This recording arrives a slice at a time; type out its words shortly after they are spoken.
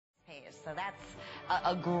So that's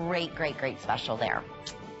a great, great, great special there.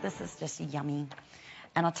 This is just yummy.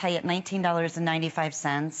 And I'll tell you, at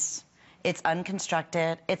 $19.95, it's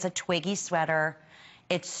unconstructed. It's a twiggy sweater.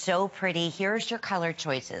 It's so pretty. Here's your color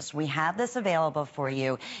choices. We have this available for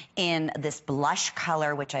you in this blush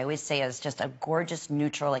color, which I always say is just a gorgeous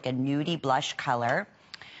neutral, like a nudie blush color.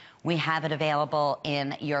 We have it available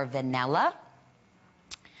in your vanilla,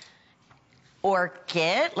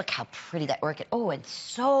 orchid. Look how pretty that orchid. Oh, it's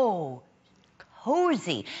so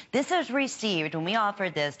cozy. This is received, when we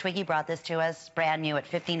offered this, Twiggy brought this to us brand new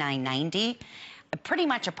at $59.90. Pretty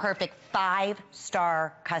much a perfect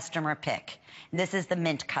 5-star customer pick. This is the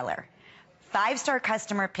mint color. 5-star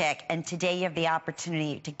customer pick, and today you have the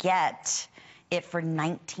opportunity to get it for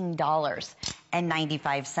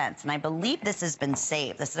 $19.95. And I believe this has been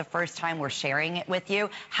saved. This is the first time we're sharing it with you.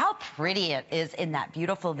 How pretty it is in that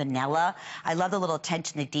beautiful vanilla. I love the little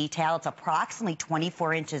attention to detail. It's approximately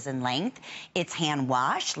 24 inches in length. It's hand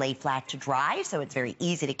washed, lay flat to dry, so it's very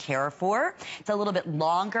easy to care for. It's a little bit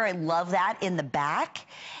longer. I love that in the back.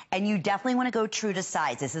 And you definitely want to go true to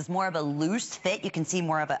size. This is more of a loose fit. You can see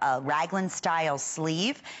more of a raglan style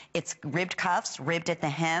sleeve. It's ribbed cuffs, ribbed at the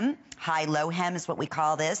hem. High-low hem is what we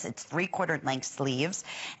call this. It's 3/4 length sleeves,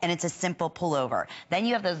 and it's a simple pullover. Then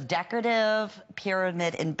you have those decorative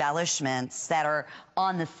pyramid embellishments that are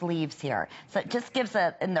on the sleeves here. So it just gives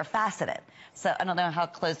and they're faceted. So I don't know how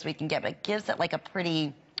close we can get, but it gives it like a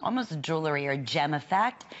pretty, almost jewelry or gem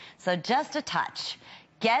effect. So just a touch.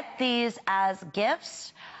 Get these as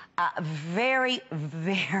gifts. Very,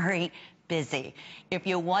 very busy. If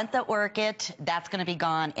you want the orchid, that's going to be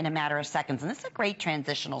gone in a matter of seconds. And this is a great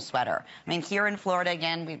transitional sweater. I mean, here in Florida,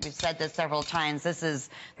 again, we've said this several times, this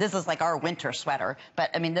is like our winter sweater.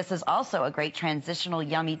 But, I mean, this is also a great transitional,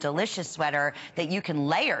 yummy, delicious sweater that you can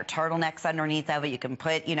layer turtlenecs underneath of it. You can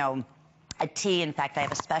put, you know, a tee. In fact, I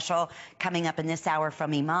have a special coming up in this hour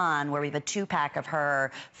from Iman where we have a 2-pack of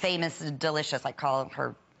her famous, delicious, I call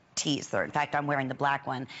her tees. In fact, I'm wearing the black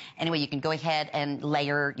one. Anyway, you can go ahead and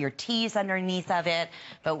layer your tees underneath of it.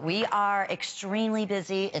 But we are extremely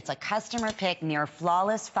busy. It's a customer pick, near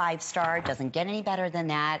flawless 5-star. Doesn't get any better than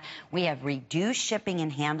that. We have reduced shipping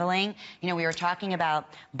and handling. You know, we were talking about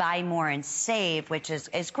buy more and save, which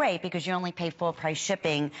is great because you only pay full price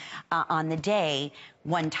shipping on the day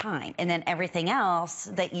one time, and then everything else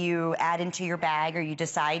that you add into your bag or you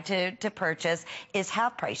decide to purchase is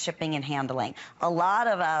half price shipping and handling. A lot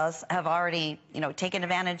of us have already, you know, taken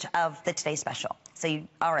advantage of the Today Special. So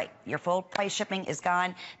all right, your full price shipping is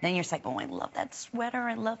gone. Then you're just like, oh, I love that sweater.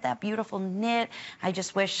 I love that beautiful knit. I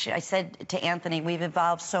just wish, I said to Anthony, we've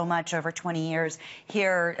evolved so much over 20 years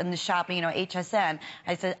here in the shopping, you know, HSN.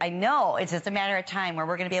 I said, I know, it's just a matter of time where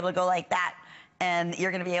we're going to be able to go like that. And you're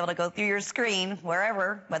going to be able to go through your screen,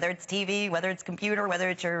 wherever, whether it's TV, whether it's computer, whether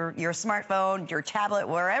it's your smartphone, your tablet,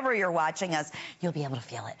 wherever you're watching us, you'll be able to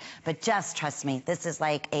feel it. But just trust me, this is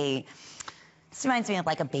like this reminds me of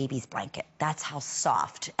like a baby's blanket. That's how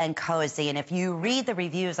soft and cozy. And if you read the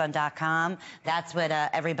reviews on .com, that's what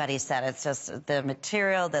everybody said. It's just the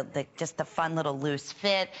material, just the fun little loose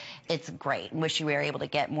fit. It's great. Wish you were able to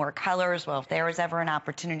get more colors. Well, if there was ever an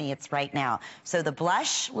opportunity, it's right now. So the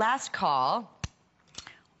blush, last call.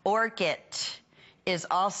 Orchid is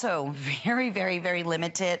also very, very, very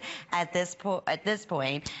limited at this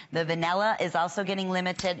point. The vanilla is also getting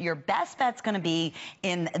limited. Your best bet's going to be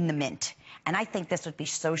in the mint. And I think this would be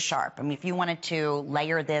so sharp. I mean, if you wanted to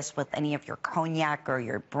layer this with any of your cognac or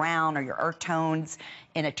your brown or your earth tones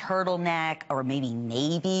in a turtleneck or maybe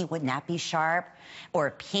navy, wouldn't that be sharp? Or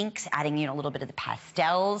pinks, adding, you know, a little bit of the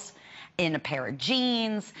pastels in a pair of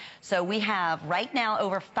jeans. So we have right now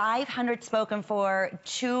over 500 spoken for,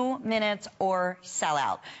 2 minutes or sell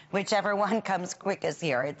out. Whichever one comes quickest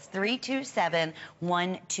here. It's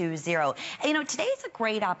 327-120. And you know, today's a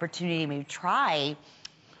great opportunity to try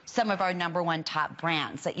some of our #1 top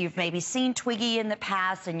brands that you've maybe seen Twiggy in the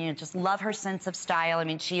past and you just love her sense of style. I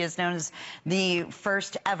mean, she is known as the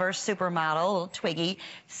first ever supermodel, Twiggy.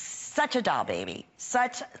 Such a doll baby,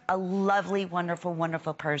 such a lovely, wonderful,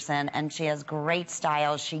 wonderful person, and she has great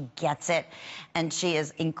style. She gets it, and she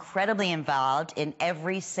is incredibly involved in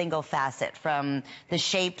every single facet, from the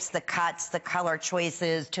shapes, the cuts, the color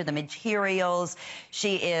choices, to the materials.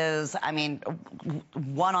 She is, I mean,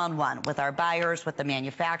 one-on-one with our buyers, with the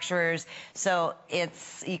manufacturers. So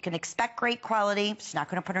you can expect great quality. She's not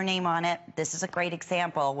going to put her name on it. This is a great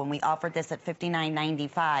example. When we offered this at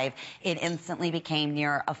 $59.95, it instantly became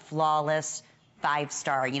near a flawless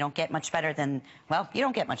 5-star. You don't get much better than, well, you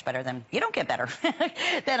don't get much better than, you don't get better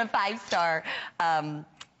than a 5-star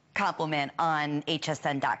compliment on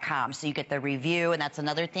hsn.com. So you get the review, and that's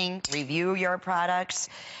another thing. Review your products.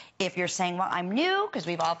 If you're saying, well, I'm new, because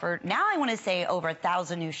we've offered, now I want to say over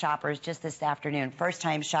 1,000 new shoppers just this afternoon,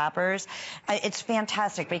 first-time shoppers. It's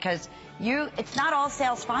fantastic because it's not all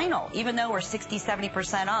sales final. Even though we're 60,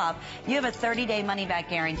 70% off, you have a 30-day money-back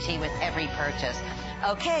guarantee with every purchase.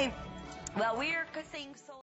 Okay, well, we're saying so.